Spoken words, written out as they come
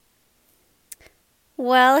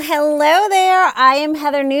Well, hello there. I am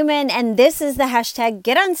Heather Newman, and this is the hashtag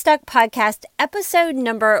Get Unstuck podcast, episode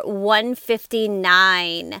number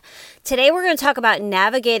 159. Today, we're going to talk about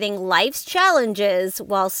navigating life's challenges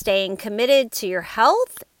while staying committed to your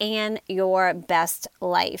health and your best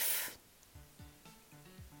life.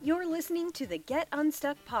 You're listening to the Get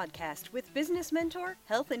Unstuck podcast with business mentor,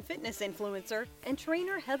 health and fitness influencer, and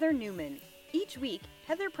trainer Heather Newman. Each week,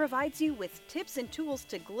 Heather provides you with tips and tools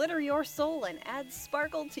to glitter your soul and add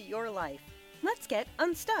sparkle to your life. Let's get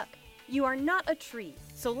unstuck. You are not a tree,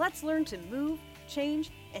 so let's learn to move,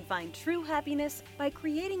 change, and find true happiness by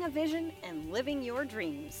creating a vision and living your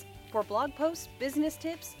dreams. For blog posts, business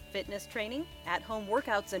tips, fitness training, at-home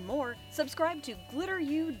workouts, and more, subscribe to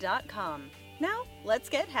glitteru.com. Now, let's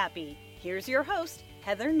get happy. Here's your host,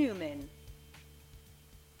 Heather Newman.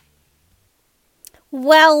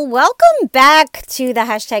 Well, welcome back to the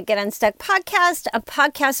hashtag Get Unstuck podcast, a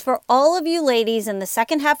podcast for all of you ladies in the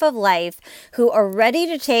second half of life who are ready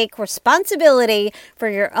to take responsibility for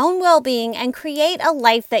your own well-being and create a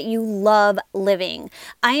life that you love living.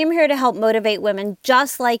 I am here to help motivate women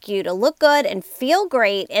just like you to look good and feel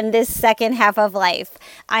great in this second half of life.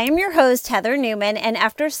 I am your host, Heather Newman, and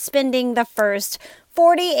after spending the first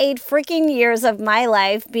 48 freaking years of my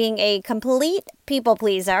life being a complete people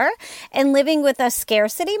pleaser and living with a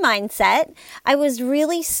scarcity mindset, I was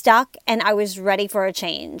really stuck and I was ready for a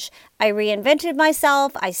change. I reinvented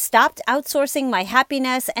myself, I stopped outsourcing my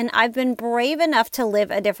happiness, and I've been brave enough to live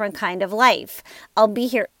a different kind of life. I'll be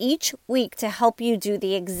here each week to help you do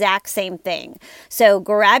the exact same thing. So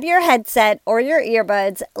grab your headset or your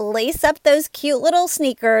earbuds, lace up those cute little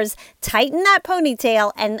sneakers, tighten that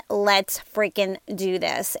ponytail, and let's freaking do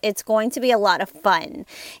this. It's going to be a lot of fun.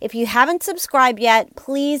 If you haven't subscribed yet,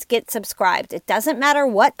 please get subscribed. It doesn't matter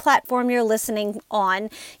what platform you're listening on.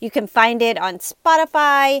 You can find it on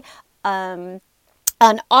Spotify, on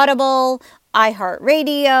Audible,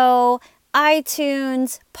 iHeartRadio,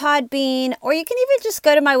 iTunes, Podbean, or you can even just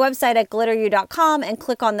go to my website at glitteru.com and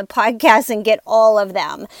click on the podcast and get all of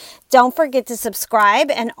them. Don't forget to subscribe,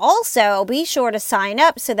 and also be sure to sign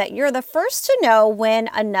up so that you're the first to know when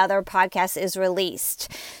another podcast is released.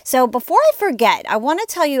 So before I forget, I want to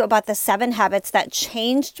tell you about the 7 habits that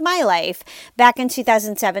changed my life back in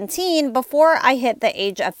 2017 before I hit the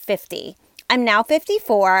age of 50. I'm now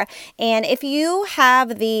 54, and if you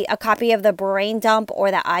have a copy of the Brain Dump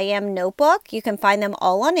or the I Am Notebook, you can find them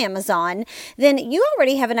all on Amazon, then you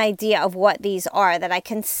already have an idea of what these are that I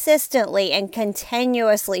consistently and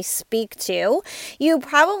continuously speak to. You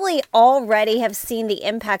probably already have seen the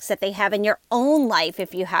impacts that they have in your own life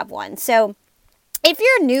if you have one. So if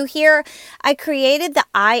you're new here, I created the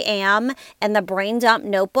I Am and the Brain Dump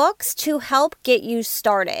notebooks to help get you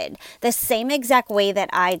started the same exact way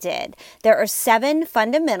that I did. There are 7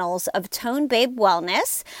 fundamentals of Tone Babe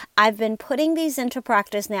Wellness. I've been putting these into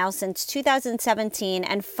practice now since 2017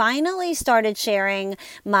 and finally started sharing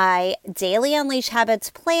my Daily Unleash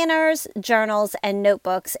Habits planners, journals, and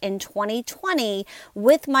notebooks in 2020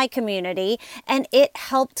 with my community, and it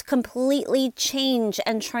helped completely change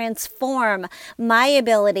and transform my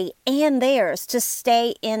ability and theirs to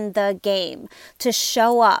stay in the game, to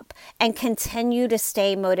show up and continue to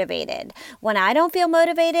stay motivated. When I don't feel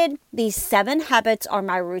motivated, these 7 habits are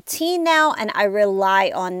my routine now, and I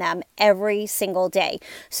rely on them every single day.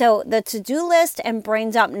 So the to-do list and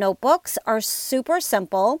Brain Dump notebooks are super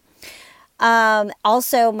simple.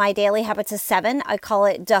 Also, my daily habits is 7. I call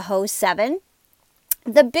it DAHO 7.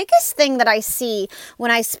 The biggest thing that I see when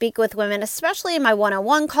I speak with women, especially in my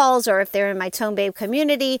one-on-one calls or if they're in my Tone Babe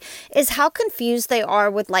community, is how confused they are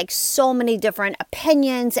with like so many different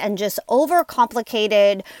opinions and just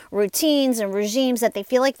overcomplicated routines and regimes that they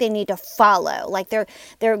feel like they need to follow. Like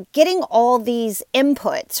they're getting all these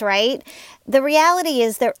inputs, right? The reality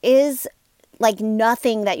is there is like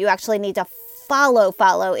nothing that you actually need to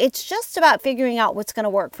follow. It's just about figuring out what's going to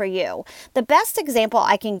work for you. The best example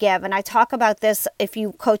I can give, and I talk about this if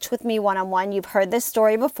you coach with me one-on-one, you've heard this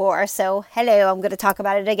story before, so hello, I'm going to talk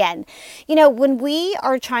about it again. You know, when we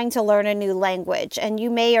are trying to learn a new language, and you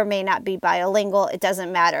may or may not be bilingual, it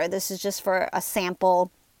doesn't matter. This is just for a sample,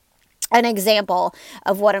 an example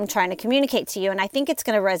of what I'm trying to communicate to you. And I think it's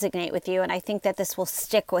going to resonate with you. And I think that this will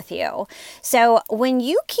stick with you. So when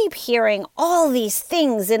you keep hearing all these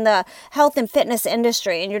things in the health and fitness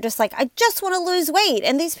industry, and you're just like, I just want to lose weight.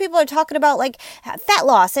 And these people are talking about like fat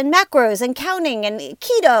loss and macros and counting and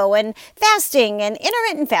keto and fasting and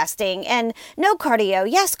intermittent fasting and no cardio,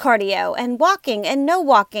 yes cardio, and walking and no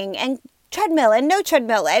walking and treadmill and no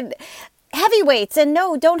treadmill and heavy weights and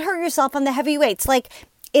no, don't hurt yourself on the heavy weights. Like,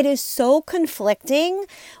 it is so conflicting.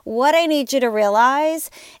 What I need you to realize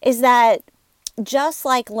is that just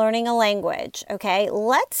like learning a language, okay?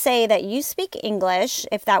 Let's say that you speak English,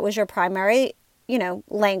 if that was your primary,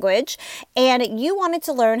 language, and you wanted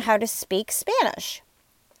to learn how to speak Spanish.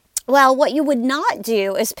 Well, what you would not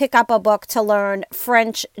do is pick up a book to learn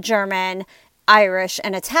French, German, Irish,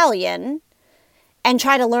 and Italian and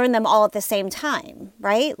try to learn them all at the same time,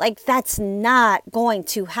 right? Like, that's not going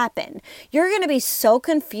to happen. You're going to be so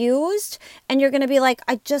confused, and you're going to be like,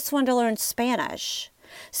 I just want to learn Spanish.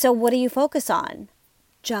 So what do you focus on?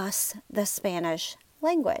 Just the Spanish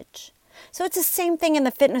language. So it's the same thing in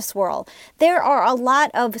the fitness world. There are a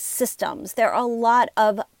lot of systems. There are a lot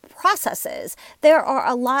of processes. There are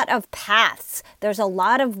a lot of paths. There's a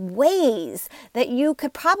lot of ways that you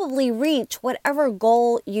could probably reach whatever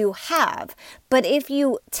goal you have. But if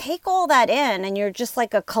you take all that in and you're just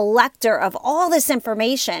like a collector of all this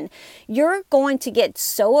information, you're going to get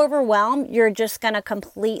so overwhelmed, you're just going to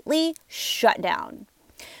completely shut down.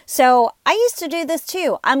 So I used to do this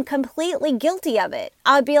too. I'm completely guilty of it.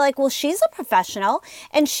 I'd be like, well, she's a professional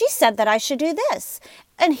and she said that I should do this.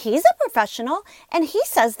 And he's a professional and he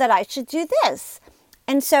says that I should do this.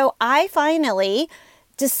 And so I finally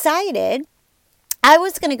decided I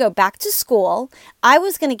was going to go back to school. I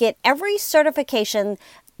was going to get every certification,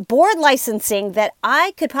 board licensing that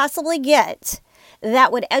I could possibly get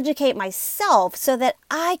that would educate myself so that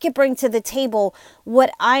I could bring to the table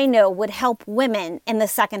what I know would help women in the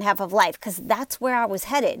second half of life, because that's where I was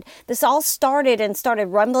headed. This all started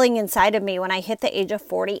rumbling inside of me when I hit the age of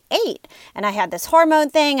 48. And I had this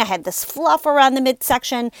hormone thing. I had this fluff around the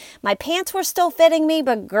midsection. My pants were still fitting me,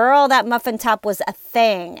 but girl, that muffin top was a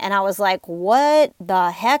thing. And I was like, what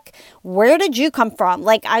the heck? Where did you come from?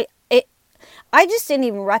 Like, I just didn't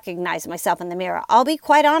even recognize myself in the mirror. I'll be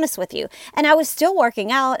quite honest with you. And I was still working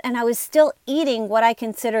out and I was still eating what I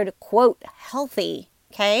considered, quote, healthy.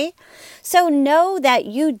 Okay. So know that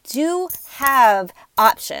you do have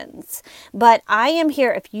options, but I am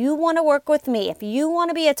here. If you want to work with me, if you want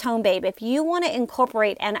to be a tone babe, if you want to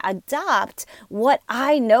incorporate and adopt what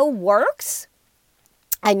I know works,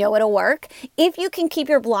 I know it'll work. If you can keep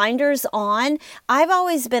your blinders on, I've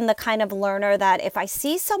always been the kind of learner that if I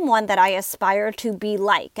see someone that I aspire to be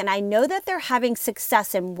like, and I know that they're having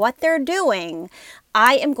success in what they're doing,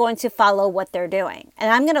 I am going to follow what they're doing and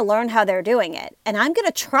I'm going to learn how they're doing it and I'm going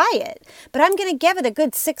to try it, but I'm going to give it a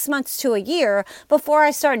good 6 months to a year before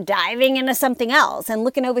I start diving into something else and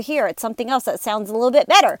looking over here at something else that sounds a little bit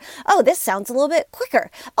better. Oh, this sounds a little bit quicker.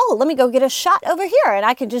 Oh, let me go get a shot over here and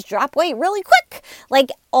I can just drop weight really quick.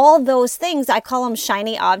 Like all those things, I call them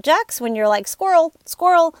shiny objects when you're like, squirrel,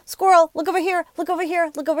 squirrel, squirrel, look over here, look over here,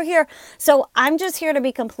 look over here. So I'm just here to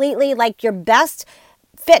be completely like your best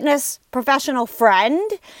fitness professional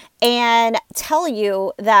friend and tell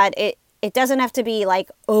you that it doesn't have to be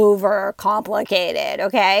like over complicated,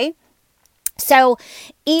 okay? So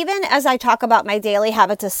even as I talk about my daily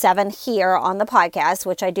habits of 7 here on the podcast,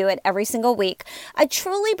 which I do it every single week, I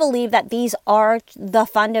truly believe that these are the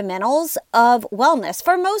fundamentals of wellness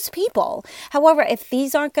for most people. However, if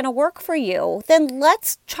these aren't going to work for you, then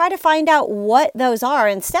let's try to find out what those are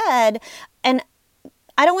instead. And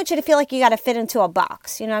I don't want you to feel like you got to fit into a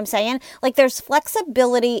box. You know what I'm saying? Like there's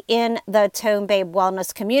flexibility in the Tone Babe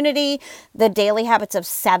Wellness community. The Daily Habits of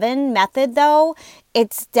 7 method, though,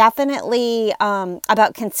 it's definitely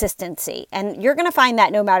about consistency. And you're going to find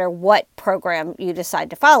that no matter what program you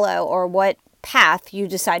decide to follow or what path you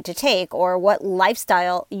decide to take or what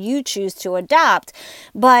lifestyle you choose to adopt.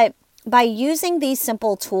 But by using these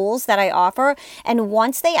simple tools that I offer, and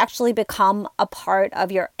once they actually become a part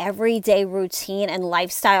of your everyday routine and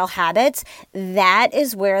lifestyle habits, that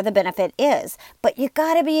is where the benefit is. But you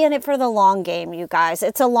got to be in it for the long game, you guys.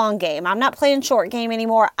 It's a long game. I'm not playing short game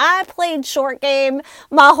anymore. I played short game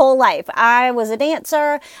my whole life. I was a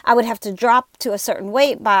dancer. I would have to drop to a certain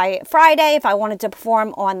weight by Friday if I wanted to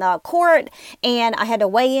perform on the court, and I had to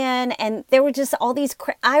weigh in, and there were just all these,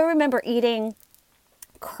 I remember eating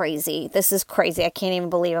crazy. This is crazy. I can't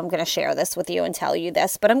even believe I'm going to share this with you and tell you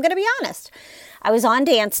this, but I'm going to be honest. I was on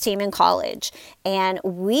dance team in college and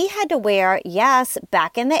we had to wear, yes,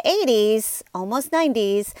 back in the 80s, almost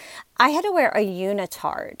 90s, I had to wear a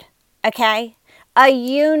unitard. Okay? A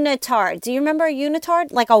unitard. Do you remember a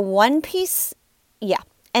unitard? Like a one piece? Yeah.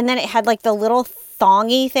 And then it had like the little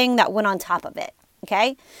thongy thing that went on top of it.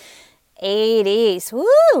 Okay? 80s.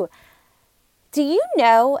 Woo! Do you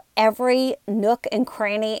know every nook and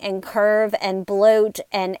cranny and curve and bloat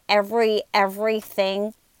and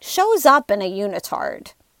everything shows up in a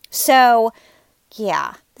unitard? So,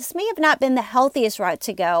 yeah, This may have not been the healthiest route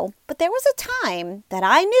to go, but there was a time that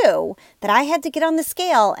I knew that I had to get on the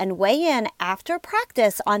scale and weigh in after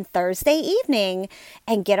practice on Thursday evening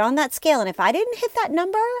and get on that scale. And if I didn't hit that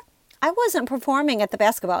number, I wasn't performing at the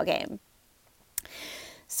basketball game.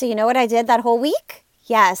 So you know what I did that whole week?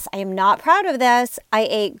 Yes, I am not proud of this. I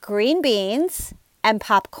ate green beans and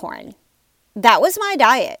popcorn. That was my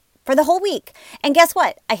diet for the whole week. And guess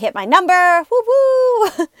what? I hit my number.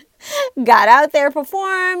 Woo-woo! Got out there,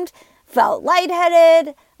 performed, felt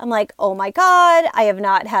lightheaded. I'm like, oh my God, I have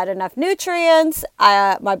not had enough nutrients.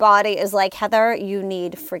 My body is like, Heather, you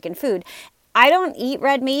need freaking food. I don't eat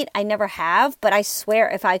red meat. I never have, but I swear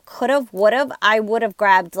if I I would have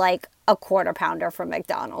grabbed like a quarter pounder from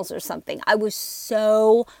McDonald's or something. I was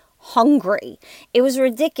so hungry. It was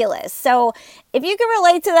ridiculous. So if you can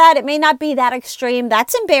relate to that, it may not be that extreme.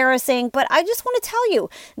 That's embarrassing, but I just want to tell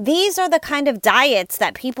you, these are the kind of diets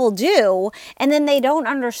that people do, and then they don't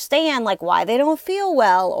understand like why they don't feel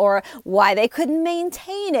well or why they couldn't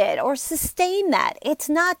maintain it or sustain that. It's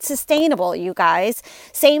not sustainable, you guys.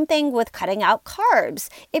 Same thing with cutting out carbs.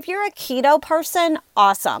 If you're a keto person,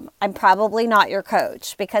 awesome. I'm probably not your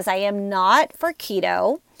coach because I am not for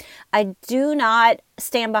keto. I do not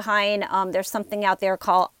stand behind, there's something out there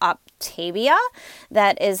called Optavia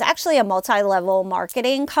that is actually a multi-level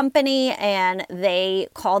marketing company, and they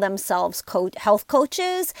call themselves health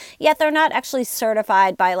coaches, yet they're not actually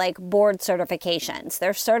certified by like board certifications.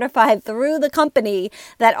 They're certified through the company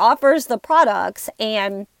that offers the products.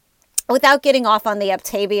 And without getting off on the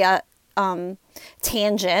Optavia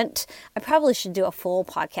tangent, I probably should do a full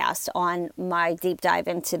podcast on my deep dive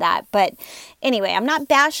into that. But anyway, I'm not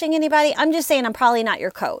bashing anybody. I'm just saying I'm probably not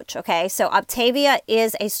your coach. Okay. So Optavia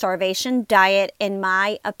is a starvation diet, in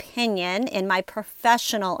my opinion, in my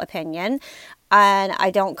professional opinion. And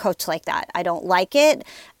I don't coach like that. I don't like it.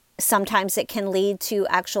 Sometimes it can lead to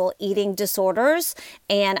actual eating disorders.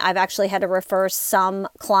 And I've actually had to refer some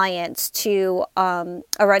clients to a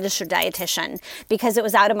registered dietitian because it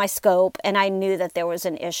was out of my scope and I knew that there was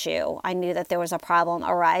an issue. I knew that there was a problem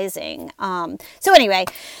arising. So anyway,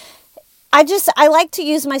 I like to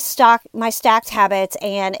use my stacked habits,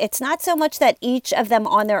 and it's not so much that each of them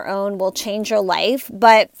on their own will change your life,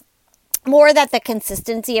 but more that the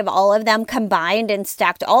consistency of all of them combined and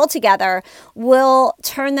stacked all together will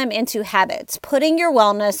turn them into habits, putting your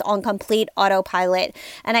wellness on complete autopilot.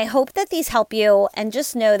 And I hope that these help you. And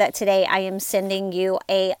just know that today I am sending you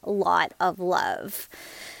a lot of love.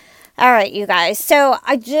 All right, you guys. So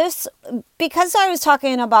because I was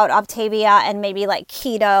talking about Optavia and maybe like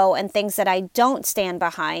keto and things that I don't stand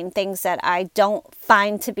behind, things that I don't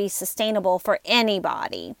find to be sustainable for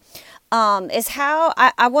anybody, is how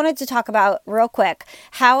I wanted to talk about real quick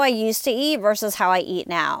how I used to eat versus how I eat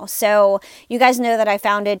now. So you guys know that I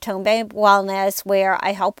founded Tone Babe Wellness, where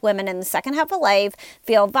I help women in the second half of life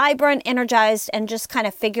feel vibrant, energized, and just kind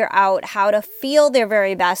of figure out how to feel their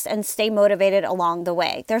very best and stay motivated along the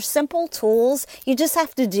way. They're simple tools. You just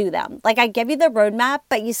have to do them. Like I give you the roadmap,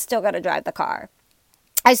 but you still got to drive the car.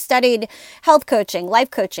 I studied health coaching,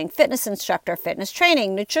 life coaching, fitness instructor, fitness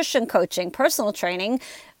training, nutrition coaching, personal training,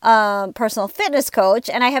 personal fitness coach,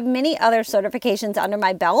 and I have many other certifications under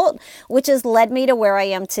my belt, which has led me to where I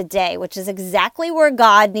am today, which is exactly where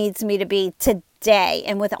God needs me to be today.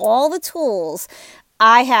 And with all the tools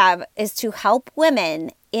I have is to help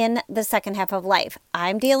women in the second half of life.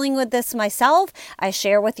 I'm dealing with this myself. I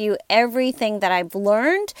share with you everything that I've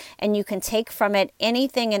learned, and you can take from it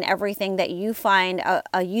anything and everything that you find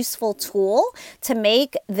a useful tool to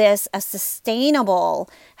make this a sustainable,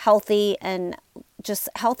 healthy, and just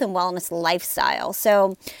health and wellness lifestyle.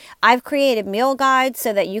 So I've created meal guides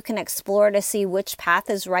so that you can explore to see which path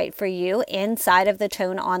is right for you inside of the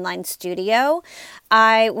Tone Online Studio.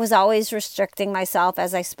 I was always restricting myself,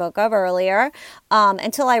 as I spoke of earlier,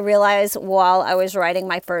 until I realized while I was writing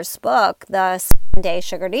my first book, The 7-Day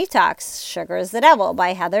Sugar Detox, Sugar is the Devil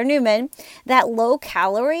by Heather Newman, that low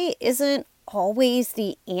calorie isn't always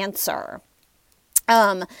the answer.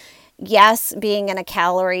 Yes, being in a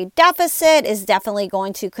calorie deficit is definitely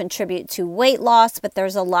going to contribute to weight loss, but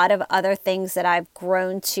there's a lot of other things that I've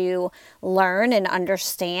grown to learn and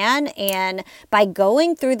understand. And by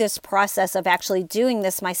going through this process of actually doing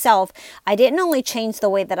this myself, I didn't only change the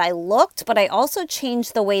way that I looked, but I also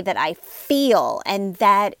changed the way that I feel. And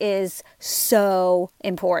that is so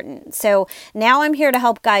important. So now I'm here to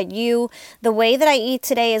help guide you. The way that I eat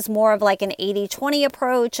today is more of like an 80-20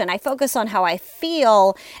 approach, and I focus on how I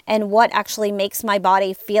feel and what actually makes my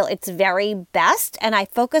body feel its very best. And I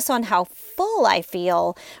focus on how full I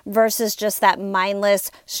feel versus just that mindless,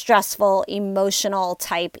 stressful, emotional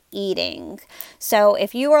type eating. So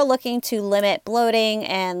if you are looking to limit bloating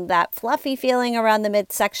and that fluffy feeling around the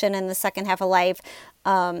midsection in the second half of life,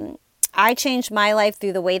 I changed my life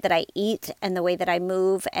through the way that I eat and the way that I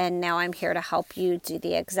move, and now I'm here to help you do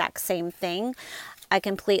the exact same thing. I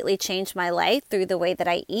completely changed my life through the way that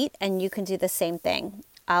I eat, and you can do the same thing.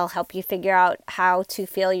 I'll help you figure out how to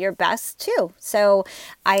feel your best too. So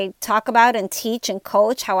I talk about and teach and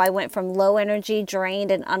coach how I went from low energy,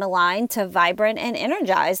 drained and unaligned to vibrant and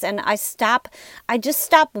energized, and I just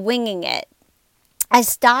stopped winging it. I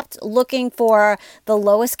stopped looking for the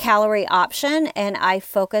lowest calorie option, and I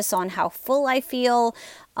focus on how full I feel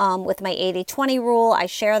with my 80-20 rule. I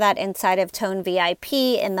share that inside of Tone VIP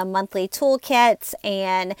in the monthly toolkits.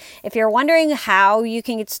 And if you're wondering how you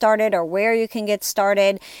can get started or where you can get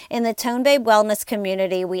started, in the Tone Babe Wellness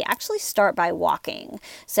community, we actually start by walking.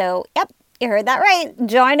 So, yep. You heard that right.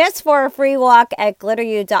 Join us for a free walk at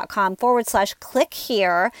glitteru.com/click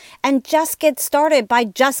here and just get started by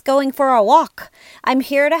just going for a walk. I'm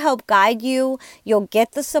here to help guide you. You'll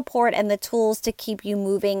get the support and the tools to keep you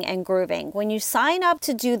moving and grooving. When you sign up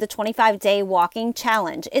to do the 25-day walking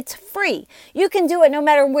challenge, it's free. You can do it no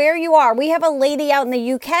matter where you are. We have a lady out in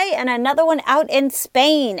the UK and another one out in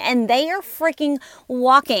Spain, and they are freaking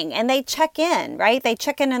walking, and they check in, right? They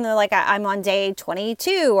check in and they're like, I'm on day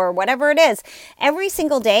 22 or whatever it is. Every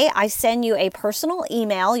single day, I send you a personal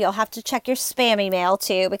email. You'll have to check your spam email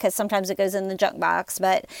too, because sometimes it goes in the junk box,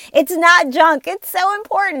 but it's not junk. It's so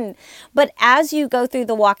important. But as you go through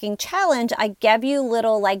the walking challenge, I give you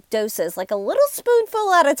little doses, like a little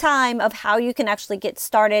spoonful at a time, of how you can actually get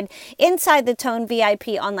started inside the Tone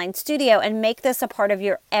VIP online studio and make this a part of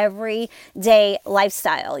your everyday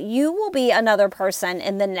lifestyle. You will be another person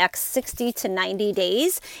in the next 60 to 90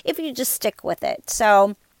 days if you just stick with it.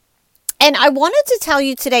 So, and I wanted to tell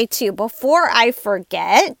you today too, before I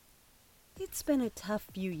forget. It's been a tough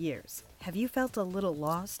few years. Have you felt a little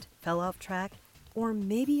lost, fell off track, or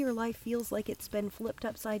maybe your life feels like it's been flipped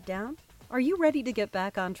upside down? Are you ready to get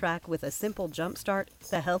back on track with a simple jumpstart,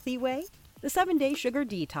 the healthy way? The 7-Day Sugar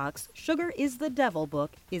Detox, Sugar is the Devil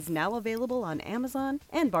book is now available on Amazon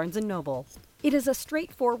and Barnes & Noble. It is a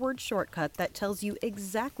straightforward shortcut that tells you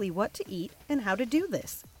exactly what to eat and how to do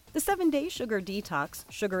this. The 7-Day Sugar Detox,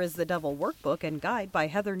 Sugar is the Devil workbook and guide by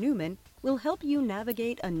Heather Newman will help you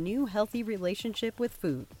navigate a new healthy relationship with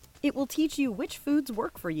food. It will teach you which foods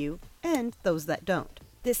work for you and those that don't.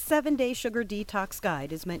 This 7-Day Sugar Detox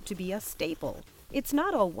guide is meant to be a staple. It's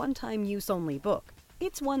not a one-time use only book.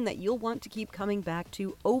 It's one that you'll want to keep coming back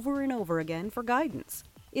to over and over again for guidance.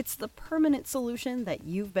 It's the permanent solution that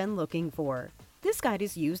you've been looking for. This guide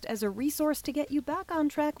is used as a resource to get you back on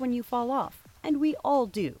track when you fall off. And we all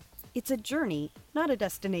do. It's a journey, not a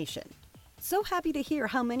destination. So happy to hear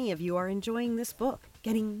how many of you are enjoying this book,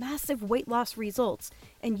 getting massive weight loss results,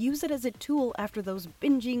 and use it as a tool after those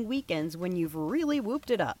binging weekends when you've really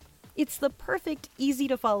whooped it up. It's the perfect,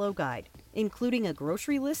 easy-to-follow guide, including a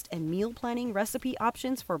grocery list and meal planning recipe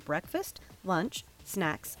options for breakfast, lunch,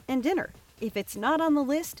 snacks, and dinner. If it's not on the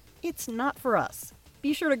list, it's not for us.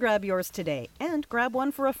 Be sure to grab yours today and grab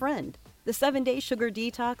one for a friend. The 7-Day Sugar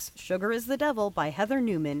Detox, Sugar is the Devil by Heather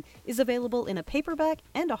Newman is available in a paperback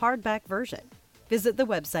and a hardback version. Visit the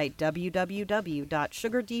website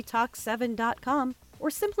www.sugardetox7.com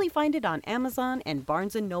or simply find it on Amazon and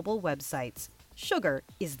Barnes & Noble websites. Sugar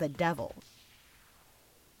is the Devil.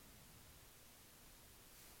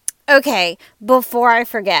 Okay, before I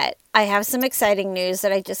forget, I have some exciting news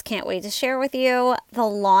that I just can't wait to share with you. The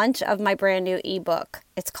launch of my brand new ebook.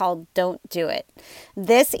 It's called Don't Do It.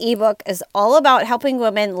 This ebook is all about helping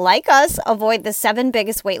women like us avoid the 7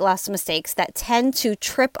 biggest weight loss mistakes that tend to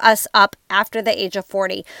trip us up after the age of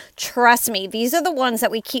 40. Trust me, these are the ones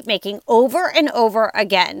that we keep making over and over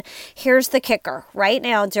again. Here's the kicker. Right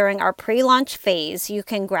now, during our pre-launch phase, you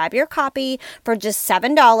can grab your copy for just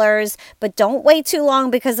 $7, but don't wait too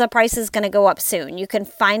long because the price is going to go up soon. You can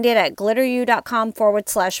find it at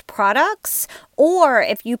glitteru.com/products, or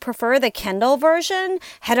if you prefer the Kindle version,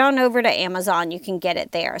 head on over to Amazon. You can get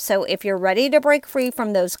it there. So if you're ready to break free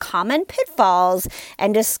from those common pitfalls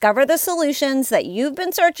and discover the solutions that you've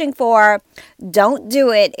been searching for, Don't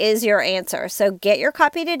Do It is your answer. So get your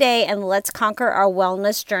copy today and let's conquer our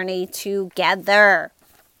wellness journey together.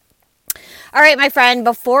 All right, my friend,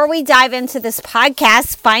 before we dive into this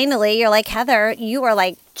podcast, finally, you're like, Heather, you are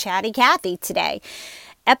like Chatty Cathy today.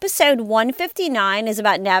 Episode 159 is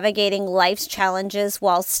about navigating life's challenges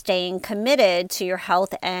while staying committed to your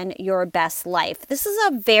health and your best life. This is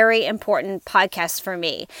a very important podcast for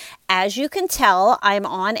me. As you can tell, I'm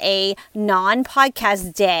on a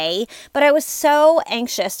non-podcast day, but I was so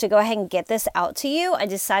anxious to go ahead and get this out to you. I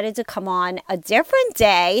decided to come on a different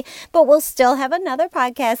day, but we'll still have another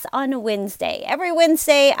podcast on Wednesday. Every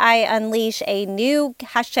Wednesday, I unleash a new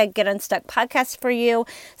hashtag Get Unstuck podcast for you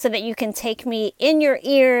so that you can take me in your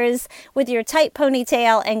ears with your tight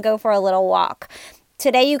ponytail and go for a little walk.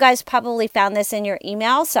 Today, you guys probably found this in your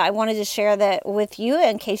email, so I wanted to share that with you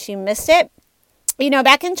in case you missed it. You know,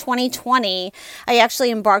 back in 2020, I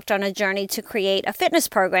actually embarked on a journey to create a fitness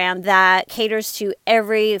program that caters to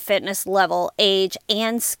every fitness level, age,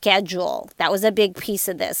 and schedule. That was a big piece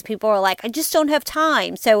of this. People are like, I just don't have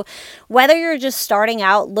time. So whether you're just starting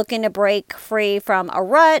out looking to break free from a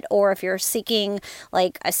rut, or if you're seeking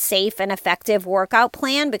like a safe and effective workout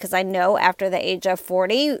plan, because I know after the age of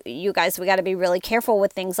 40, you guys, we got to be really careful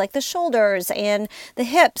with things like the shoulders and the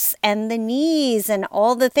hips and the knees and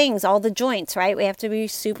all the things, all the joints, right? We have to be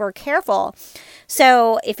super careful.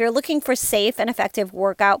 So if you're looking for safe and effective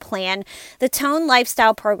workout plan, the Tone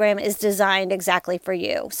Lifestyle Program is designed exactly for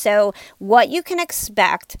you. So what you can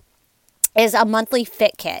expect is a monthly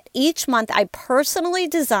fit kit. Each month, I personally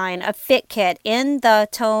design a fit kit in the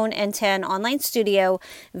Tone and 10 online studio,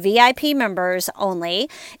 VIP members only.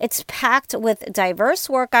 It's packed with diverse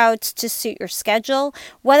workouts to suit your schedule,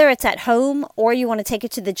 whether it's at home or you want to take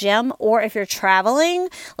it to the gym, or if you're traveling,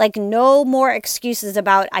 like no more excuses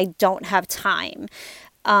about I don't have time.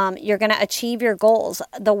 You're going to achieve your goals.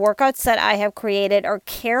 The workouts that I have created are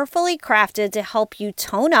carefully crafted to help you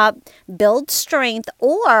tone up, build strength,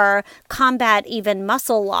 or combat even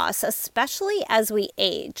muscle loss, especially as we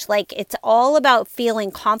age. Like, it's all about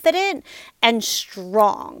feeling confident and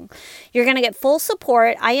strong. You're going to get full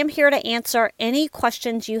support. I am here to answer any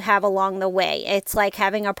questions you have along the way. It's like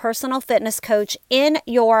having a personal fitness coach in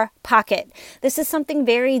your pocket. This is something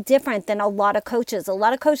very different than a lot of coaches. A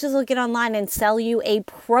lot of coaches will get online and sell you a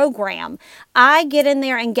program. I get in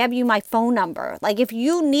there and give you my phone number. Like, if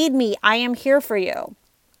you need me, I am here for you.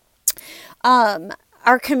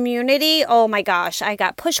 Our community, oh my gosh, I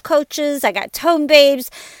got push coaches, I got tone babes.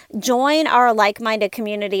 Join our like-minded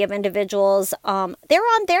community of individuals. They're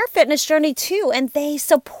on their fitness journey too, and they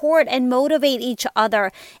support and motivate each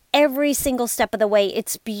other every single step of the way.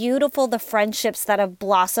 It's beautiful, the friendships that have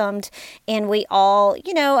blossomed, and we all,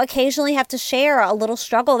 occasionally have to share a little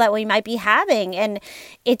struggle that we might be having, and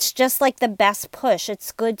it's just like the best push.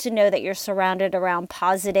 It's good to know that you're surrounded around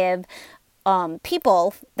positive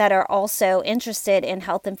people that are also interested in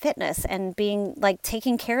health and fitness and being like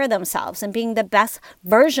taking care of themselves and being the best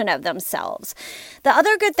version of themselves. The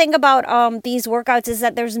other good thing about these workouts is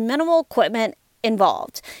that there's minimal equipment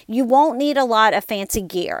involved. You won't need a lot of fancy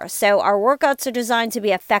gear. So our workouts are designed to be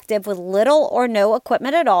effective with little or no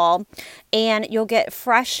equipment at all, and you'll get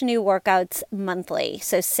fresh new workouts monthly.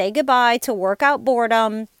 So say goodbye to workout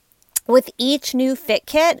boredom. With each new fit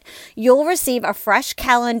kit, you'll receive a fresh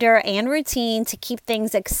calendar and routine to keep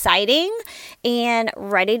things exciting and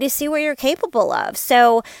ready to see what you're capable of.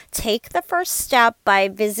 So take the first step by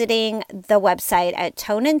visiting the website at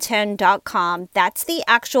toneand10.com. That's the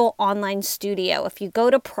actual online studio. If you go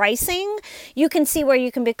to pricing, you can see where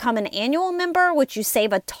you can become an annual member, which you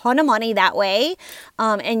save a ton of money that way.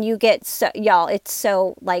 And you get, it's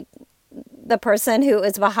so like, the person who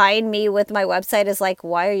is behind me with my website is like,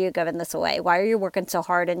 why are you giving this away? Why are you working so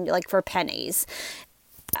hard and like for pennies?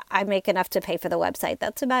 I make enough to pay for the website.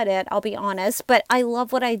 That's about it. I'll be honest. But I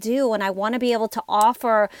love what I do, and I want to be able to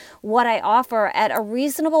offer what I offer at a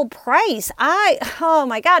reasonable price. Oh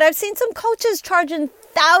my God, I've seen some coaches charging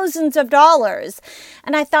thousands of dollars.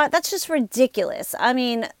 And I thought that's just ridiculous. I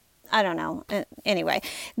mean, I don't know. Anyway,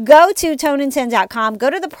 go to toneand10.com, go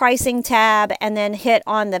to the pricing tab, and then hit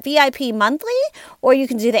on the VIP monthly, or you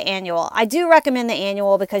can do the annual. I do recommend the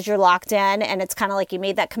annual because you're locked in, and it's kind of like you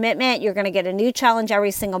made that commitment. You're going to get a new challenge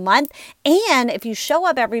every single month. And if you show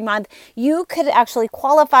up every month, you could actually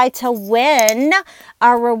qualify to win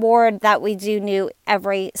our reward that we do new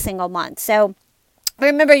every single month. So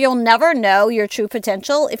remember, you'll never know your true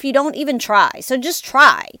potential if you don't even try. So just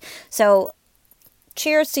try. So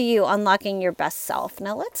cheers to you unlocking your best self.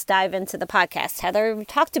 Now let's dive into the podcast. Heather, we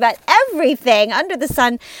talked about everything under the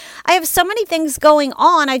sun. I have so many things going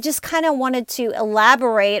on. I just kind of wanted to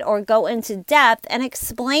elaborate or go into depth and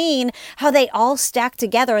explain how they all stack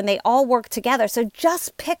together and they all work together. So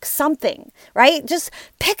just pick something, right? Just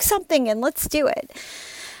pick something and let's do it.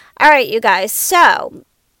 All right, you guys. So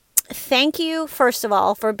thank you, first of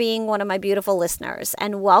all, for being one of my beautiful listeners.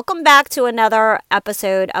 And welcome back to another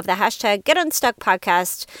episode of the hashtag Get Unstuck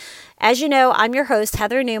podcast. As you know, I'm your host,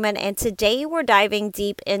 Heather Newman, and today we're diving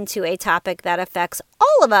deep into a topic that affects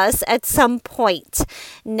all of us at some point.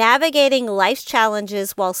 Navigating life's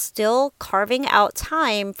challenges while still carving out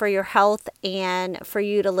time for your health and for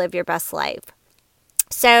you to live your best life.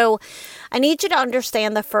 So I need you to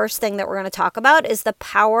understand the first thing that we're going to talk about is the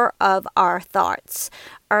power of our thoughts.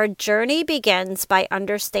 Our journey begins by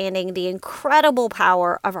understanding the incredible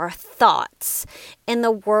power of our thoughts. In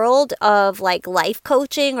the world of like life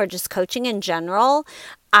coaching or just coaching in general,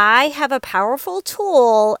 I have a powerful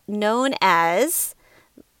tool known as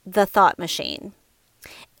the thought machine.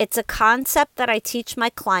 It's a concept that I teach my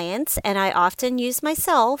clients and I often use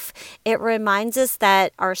myself. It reminds us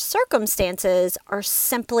that our circumstances are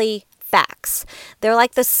simply facts. They're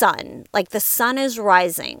like the sun. Like the sun is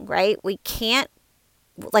rising, right? We can't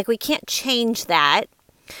change that.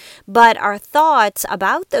 But our thoughts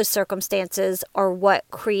about those circumstances are what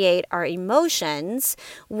create our emotions,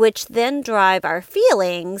 which then drive our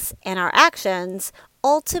feelings and our actions,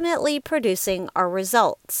 ultimately producing our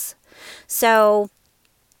results. So,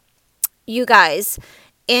 you guys,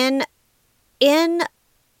 in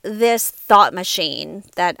this thought machine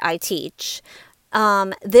that I teach,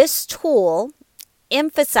 this tool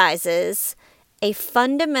emphasizes a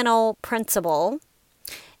fundamental principle,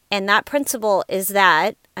 and that principle is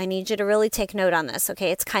that, I need you to really take note on this, okay?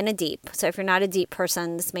 It's kind of deep. So if you're not a deep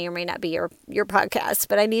person, this may or may not be your podcast,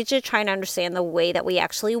 but I need you to try and understand the way that we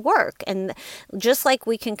actually work. And just like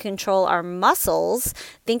we can control our muscles,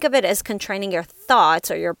 think of it as controlling your thoughts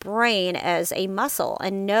or your brain as a muscle,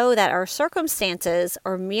 and know that our circumstances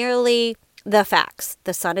are merely the facts.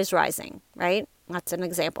 The sun is rising, right? That's an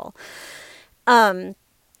example.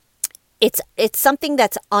 It's something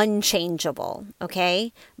that's unchangeable,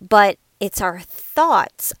 okay? But it's our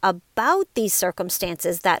thoughts about these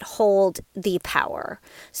circumstances that hold the power.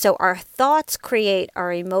 So our thoughts create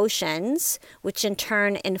our emotions, which in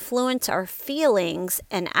turn influence our feelings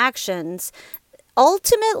and actions,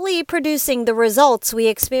 ultimately producing the results we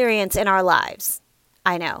experience in our lives.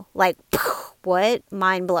 I know, like, what?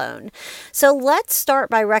 Mind blown. So let's start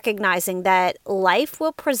by recognizing that life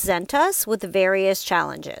will present us with various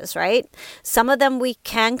challenges, right? Some of them we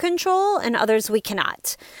can control and others we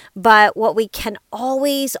cannot. But what we can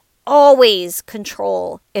always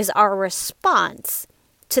control is our response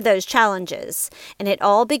to those challenges. And it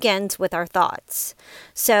all begins with our thoughts.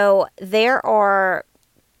 So there are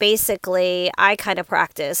basically, I kind of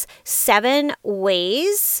practice 7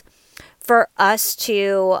 ways for us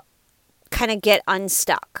to kind of get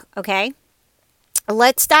unstuck, okay?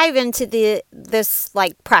 Let's dive into this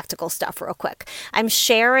like practical stuff real quick. I'm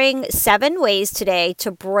sharing 7 ways today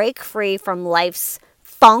to break free from life's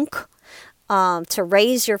funk, to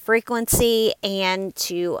raise your frequency, and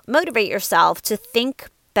to motivate yourself to think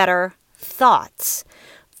better thoughts,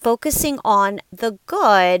 focusing on the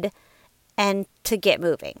good and to get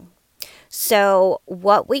moving. So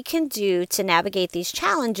what we can do to navigate these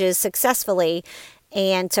challenges successfully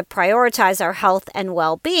and to prioritize our health and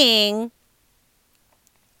well-being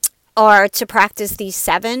are to practice these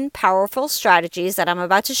 7 powerful strategies that I'm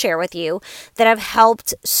about to share with you that have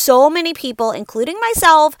helped so many people, including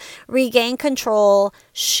myself, regain control,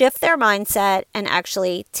 shift their mindset, and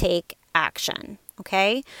actually take action.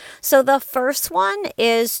 Okay? So the first one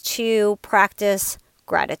is to practice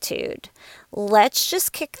gratitude. Let's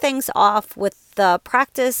just kick things off with the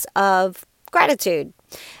practice of gratitude.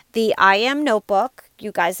 The I Am Notebook,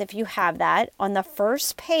 you guys, if you have that, on the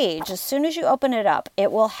first page, as soon as you open it up,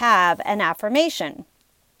 it will have an affirmation.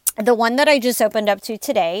 The one that I just opened up to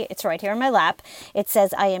today, it's right here in my lap. It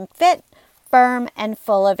says, I am fit, firm, and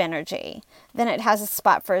full of energy. Then it has a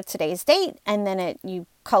spot for today's date, and then you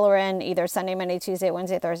color in either Sunday, Monday, Tuesday,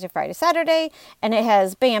 Wednesday, Thursday, Friday, Saturday, and it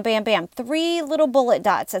has bam, bam, bam, 3 little bullet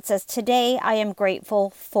dots. It says, today I am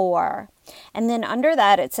grateful for. And then under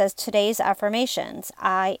that, it says today's affirmations,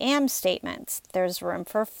 I am statements. There's room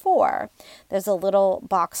for 4. There's a little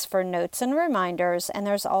box for notes and reminders, and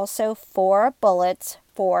there's also 4 bullets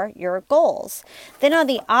for your goals. Then on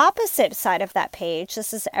the opposite side of that page,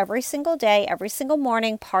 this is every single day, every single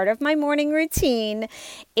morning, part of my morning routine.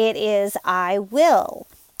 It is I will.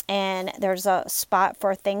 And there's a spot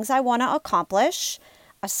for things I want to accomplish,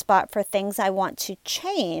 a spot for things I want to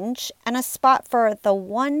change, and a spot for the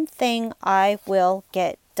one thing I will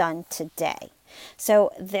get done today.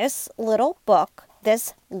 So this little book,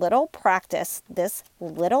 this little practice, this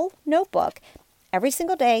little notebook every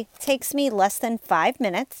single day. Takes me less than 5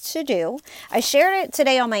 minutes to do. I shared it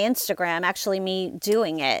today on my Instagram, actually me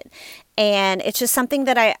doing it. And it's just something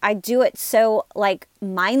that I do it so like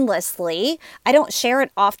mindlessly. I don't share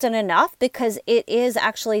it often enough because it is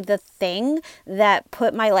actually the thing that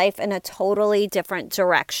put my life in a totally different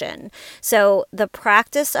direction. So the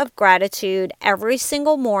practice of gratitude every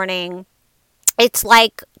single morning, it's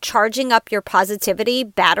like charging up your positivity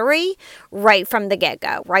battery right from the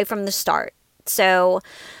get-go, right from the start. So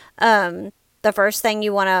the first thing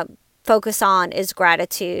you want to focus on is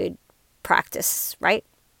gratitude practice, right?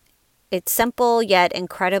 It's simple yet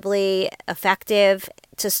incredibly effective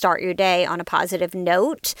to start your day on a positive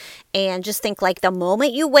note. And just think like the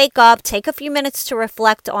moment you wake up, take a few minutes to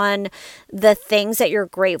reflect on the things that you're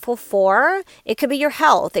grateful for. It could be your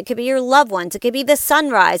health. It could be your loved ones. It could be the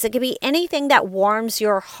sunrise. It could be anything that warms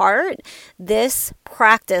your heart. This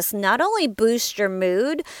practice not only boosts your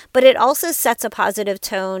mood, but it also sets a positive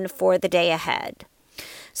tone for the day ahead.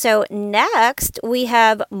 So next, we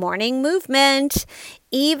have morning movement.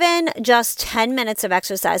 Even just 10 minutes of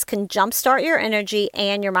exercise can jumpstart your energy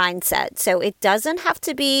and your mindset. So it doesn't have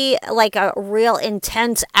to be like a real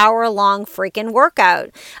intense hour-long freaking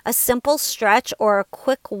workout. A simple stretch or a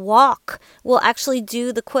quick walk will actually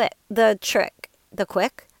do the quick trick.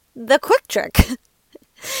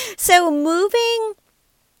 So moving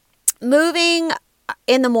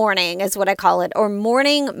in the morning is what I call it, or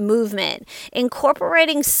morning movement.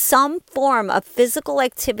 Incorporating some form of physical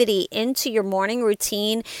activity into your morning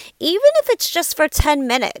routine, even if it's just for 10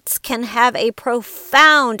 minutes, can have a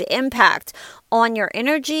profound impact on your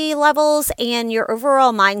energy levels and your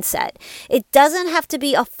overall mindset. It doesn't have to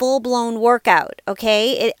be a full-blown workout,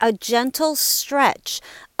 okay? A gentle stretch,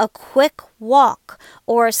 a quick walk,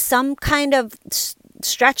 or some kind of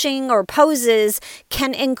stretching or poses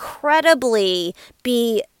can incredibly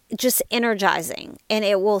be just energizing, and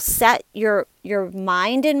it will set your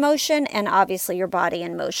mind in motion and obviously your body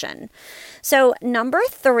in motion. So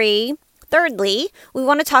thirdly, we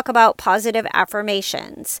want to talk about positive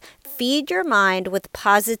affirmations. Feed your mind with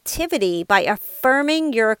positivity by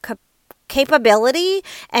affirming your capability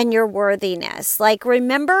and your worthiness. Like,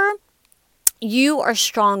 remember, you are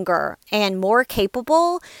stronger and more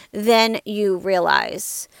capable than you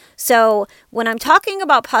realize. So when I'm talking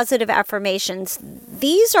about positive affirmations,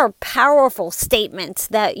 these are powerful statements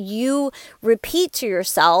that you repeat to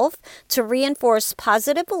yourself to reinforce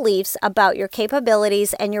positive beliefs about your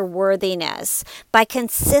capabilities and your worthiness. By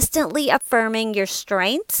consistently affirming your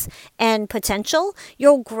strengths and potential,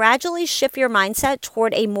 you'll gradually shift your mindset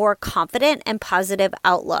toward a more confident and positive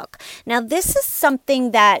outlook. Now, this is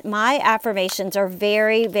something that my affirmations are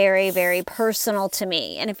very, very, very personal to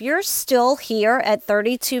me. And if you're still here at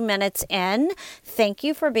 32 minutes in, thank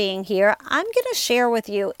you for being here. I'm going to share with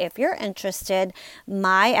you, if you're interested,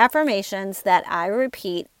 my affirmations that I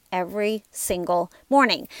repeat every single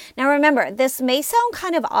morning. Now remember, this may sound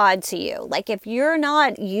kind of odd to you. Like, if you're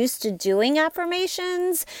not used to doing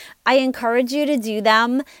affirmations, I encourage you to do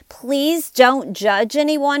them. Please don't judge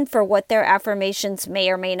anyone for what their affirmations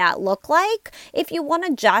may or may not look like. If you want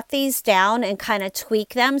to jot these down and kind of tweak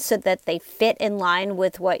them so that they fit in line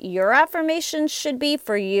with what your affirmations should be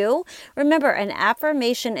for you, remember, an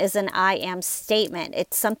affirmation is an I am statement.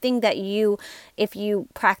 It's something that if you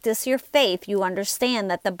practice your faith, you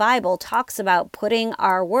understand that the Bible talks about putting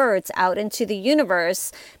our words out into the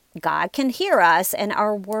universe. God can hear us, and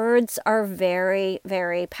our words are very,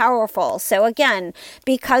 very powerful. So again,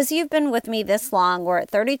 because you've been with me this long, we're at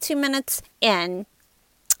 32 minutes in,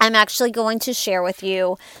 I'm actually going to share with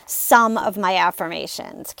you some of my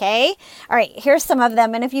affirmations, okay? All right, here's some of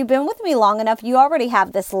them. And if you've been with me long enough, you already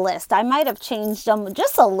have this list. I might have changed them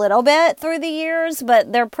just a little bit through the years,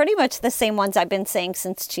 but they're pretty much the same ones I've been saying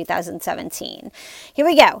since 2017. Here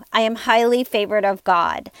we go. I am highly favored of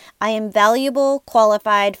God. I am valuable,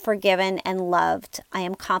 qualified, forgiven, and loved. I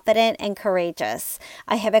am confident and courageous.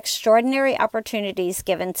 I have extraordinary opportunities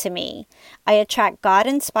given to me. I attract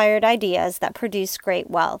God-inspired ideas that produce great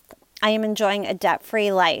wealth. I am enjoying a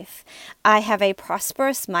debt-free life. I have a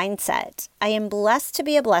prosperous mindset. I am blessed to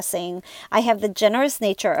be a blessing. I have the generous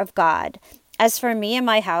nature of God. As for me and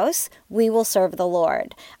my house, we will serve the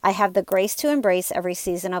Lord. I have the grace to embrace every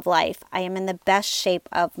season of life. I am in the best shape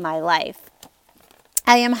of my life.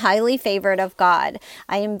 I am highly favored of God.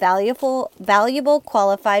 I am valuable,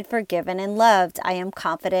 qualified, forgiven, and loved. I am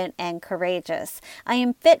confident and courageous. I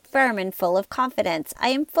am fit, firm, and full of confidence. I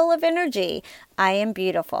am full of energy. I am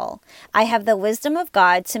beautiful. I have the wisdom of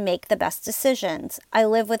God to make the best decisions. I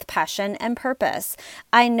live with passion and purpose.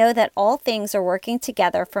 I know that all things are working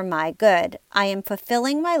together for my good. I am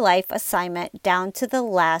fulfilling my life assignment down to the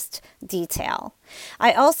last detail.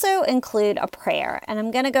 I also include a prayer, and I'm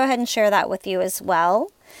going to go ahead and share that with you as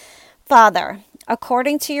well. Father,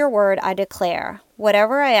 according to your word, I declare,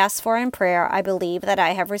 whatever I ask for in prayer, I believe that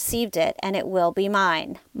I have received it, and it will be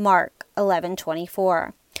mine. Mark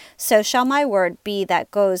 11:24. So shall my word be that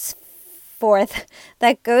goes forth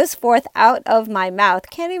out of my mouth.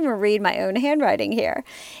 Can't even read my own handwriting here.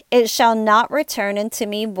 It shall not return unto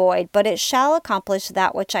me void, but it shall accomplish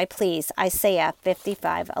that which I please. Isaiah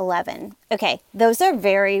 55:11. Okay, those are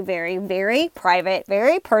very, very, very private,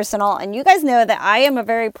 very personal, and you guys know that I am a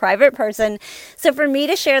very private person. So for me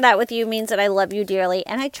to share that with you means that I love you dearly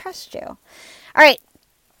and I trust you. All right.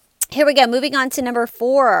 Here we go. Moving on to number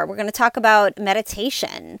 4, we're going to talk about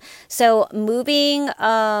meditation. So moving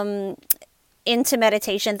into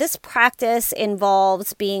meditation, this practice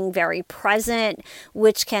involves being very present,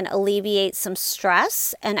 which can alleviate some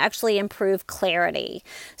stress and actually improve clarity.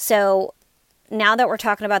 So now that we're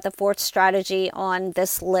talking about the 4th strategy on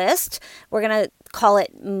this list, we're going to call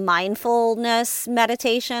it mindfulness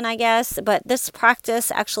meditation, I guess. But this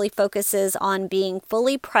practice actually focuses on being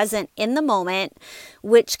fully present in the moment,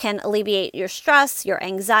 which can alleviate your stress, your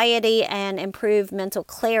anxiety, and improve mental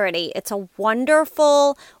clarity. It's a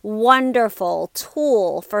wonderful, wonderful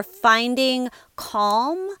tool for finding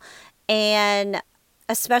calm, and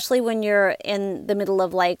especially when you're in the middle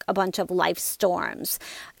of like a bunch of life storms.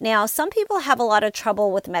 Now, some people have a lot of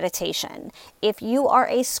trouble with meditation. If you are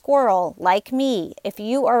a squirrel like me, if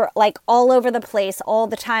you are like all over the place all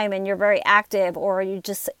the time and you're very active, or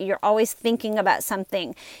you're always thinking about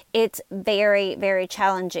something, it's very, very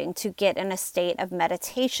challenging to get in a state of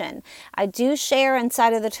meditation. I do share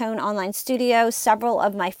inside of the Tone Online Studio several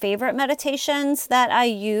of my favorite meditations that I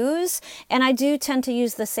use, and I do tend to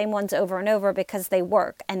use the same ones over and over because they work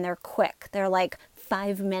and they're quick. They're like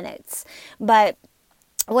 5 minutes. But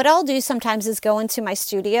what I'll do sometimes is go into my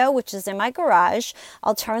studio, which is in my garage.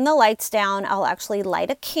 I'll turn the lights down. I'll actually light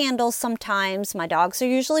a candle sometimes. My dogs are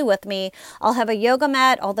usually with me. I'll have a yoga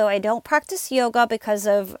mat, although I don't practice yoga because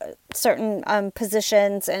of certain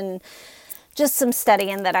positions and just some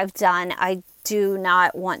studying that I've done. I do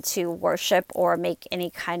not want to worship or make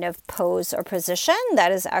any kind of pose or position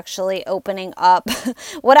that is actually opening up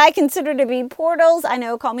what I consider to be portals. I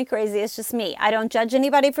know, call me crazy, it's just me. I don't judge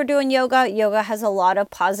anybody for doing yoga. Yoga has a lot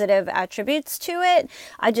of positive attributes to it.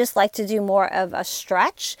 I just like to do more of a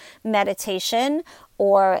stretch, meditation,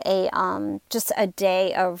 or just a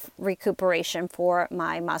day of recuperation for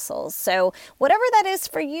my muscles. So whatever that is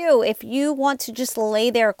for you, if you want to just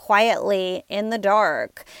lay there quietly in the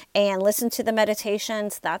dark and listen to the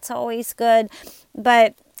meditations, that's always good.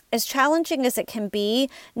 But as challenging as it can be,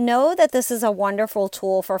 know that this is a wonderful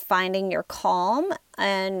tool for finding your calm,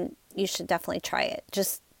 and you should definitely try it.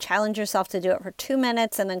 Just challenge yourself to do it for 2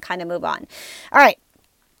 minutes and then kind of move on. All right.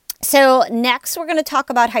 So next, we're going to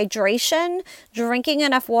talk about hydration. Drinking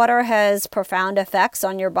enough water has profound effects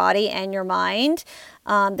on your body and your mind.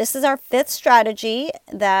 This is our 5th strategy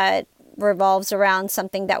that revolves around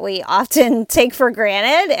something that we often take for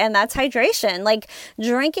granted, and that's hydration. Like,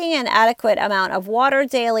 drinking an adequate amount of water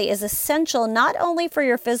daily is essential not only for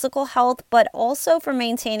your physical health, but also for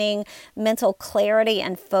maintaining mental clarity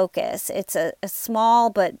and focus. It's a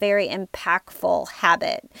small but very impactful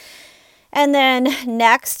habit. And then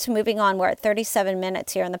next, moving on, we're at 37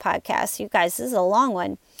 minutes here on the podcast. You guys, this is a long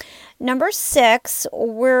one. Number 6,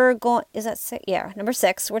 number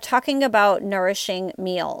 6, we're talking about nourishing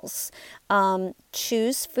meals.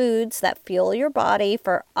 Choose foods that fuel your body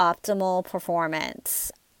for optimal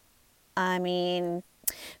performance. I mean,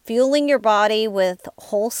 fueling your body with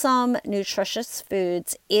wholesome, nutritious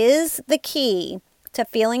foods is the key to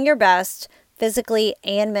feeling your best physically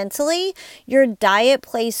and mentally. Your diet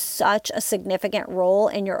plays such a significant role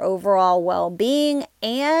in your overall well-being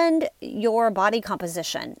and your body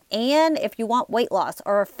composition. And if you want weight loss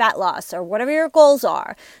or fat loss or whatever your goals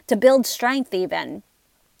are, to build strength even,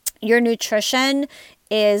 your nutrition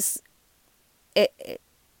is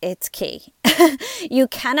it's key. You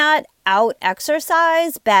cannot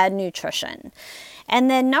out-exercise bad nutrition. And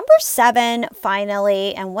then number 7,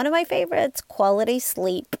 finally, and one of my favorites, quality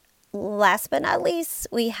sleep. Last but not least,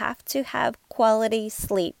 we have to have quality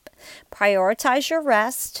sleep. Prioritize your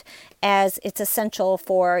rest, as it's essential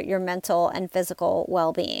for your mental and physical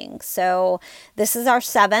well-being. So this is our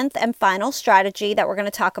 7th and final strategy that we're going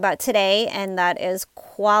to talk about today, and that is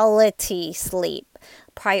quality sleep.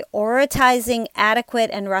 Prioritizing adequate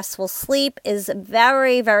and restful sleep is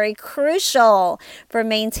very, very crucial for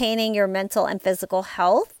maintaining your mental and physical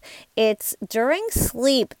health. It's during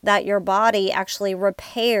sleep that your body actually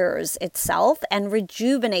repairs itself and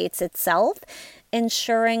rejuvenates itself,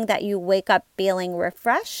 ensuring that you wake up feeling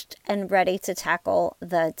refreshed and ready to tackle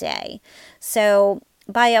the day. So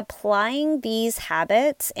by applying these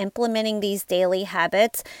habits, implementing these daily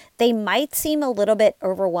habits, they might seem a little bit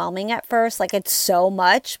overwhelming at first, like it's so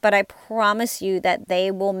much, but I promise you that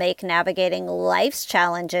they will make navigating life's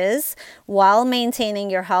challenges while maintaining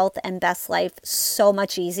your health and best life so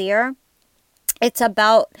much easier. It's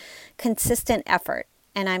about consistent effort.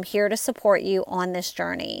 And I'm here to support you on this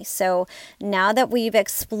journey. So now that we've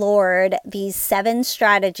explored these 7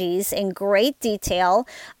 strategies in great detail,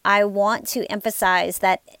 I want to emphasize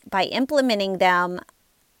that by implementing them,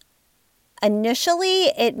 initially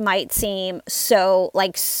it might seem so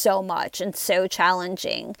much and so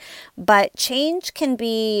challenging, but change can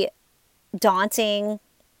be daunting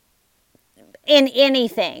in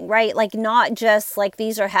anything, right? Like not just like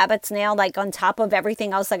these are habits now, like on top of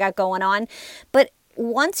everything else I got going on, but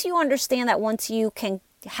once you understand that, once you can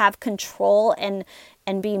have control and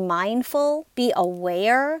be mindful, be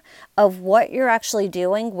aware of what you're actually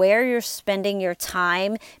doing, where you're spending your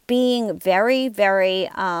time, being very, very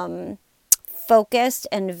focused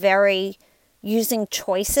and very using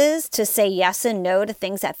choices to say yes and no to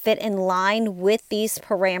things that fit in line with these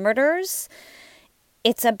parameters.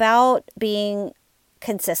 It's about being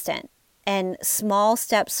consistent and small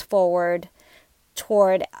steps forward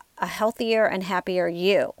toward a healthier and happier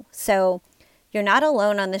you. So you're not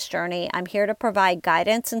alone on this journey. I'm here to provide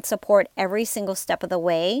guidance and support every single step of the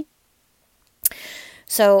way.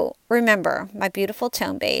 So remember, my beautiful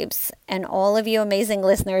tone babes and all of you amazing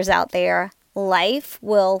listeners out there, life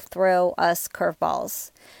will throw us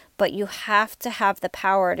curveballs, but you have to have the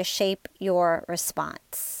power to shape your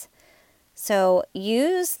response. So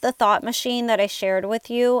use the thought machine that I shared with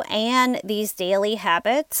you and these daily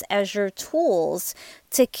habits as your tools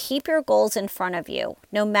to keep your goals in front of you,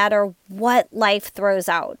 no matter what life throws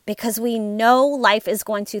out, because we know life is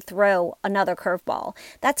going to throw another curveball.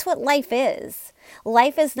 That's what life is.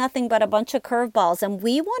 Life is nothing but a bunch of curveballs, and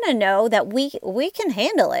we want to know that we can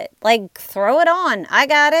handle it. Like, throw it on. I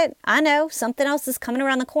got it. I know something else is coming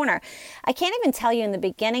around the corner. I can't even tell you in the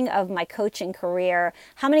beginning of my coaching career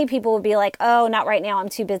how many people would be like, oh, not right now. I'm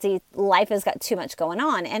too busy. Life has got too much going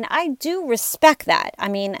on. And I do respect that. I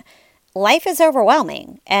mean, life is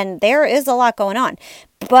overwhelming and there is a lot going on.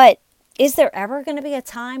 But is there ever going to be a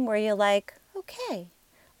time where you're like, okay,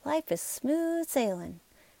 life is smooth sailing.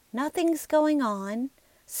 Nothing's going on.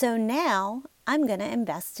 So now I'm going to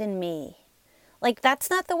invest in me. Like, that's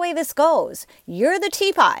not the way this goes. You're the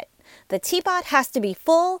teapot. The teapot has to be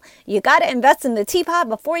full. You got to invest in the teapot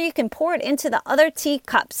before you can pour it into the other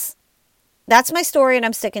teacups. That's my story and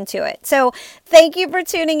I'm sticking to it. So thank you for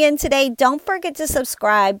tuning in today. Don't forget to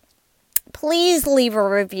subscribe. Please leave a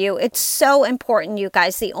review. It's so important, you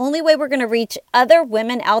guys. The only way we're going to reach other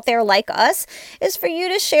women out there like us is for you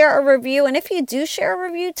to share a review. And if you do share a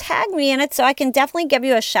review, tag me in it so I can definitely give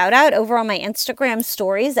you a shout out over on my Instagram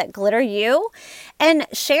stories at GlitterU. And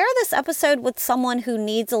share this episode with someone who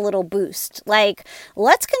needs a little boost. Like,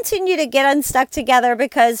 let's continue to get unstuck together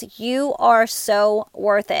because you are so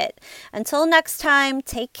worth it. Until next time,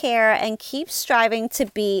 take care and keep striving to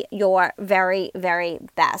be your very, very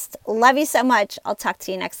best. Love you so much. I'll talk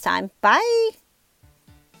to you next time. Bye.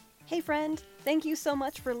 Hey friend, thank you so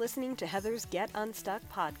much for listening to Heather's Get Unstuck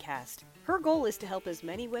podcast. Her goal is to help as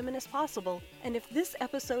many women as possible, and if this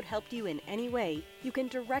episode helped you in any way, you can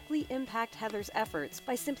directly impact Heather's efforts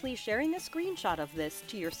by simply sharing a screenshot of this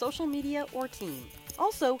to your social media or team.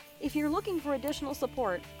 Also, if you're looking for additional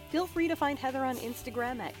support, feel free to find Heather on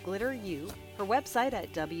Instagram at GlitterU, her website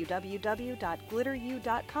at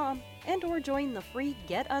www.glitteru.com, and or join the free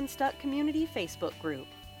Get Unstuck community Facebook group.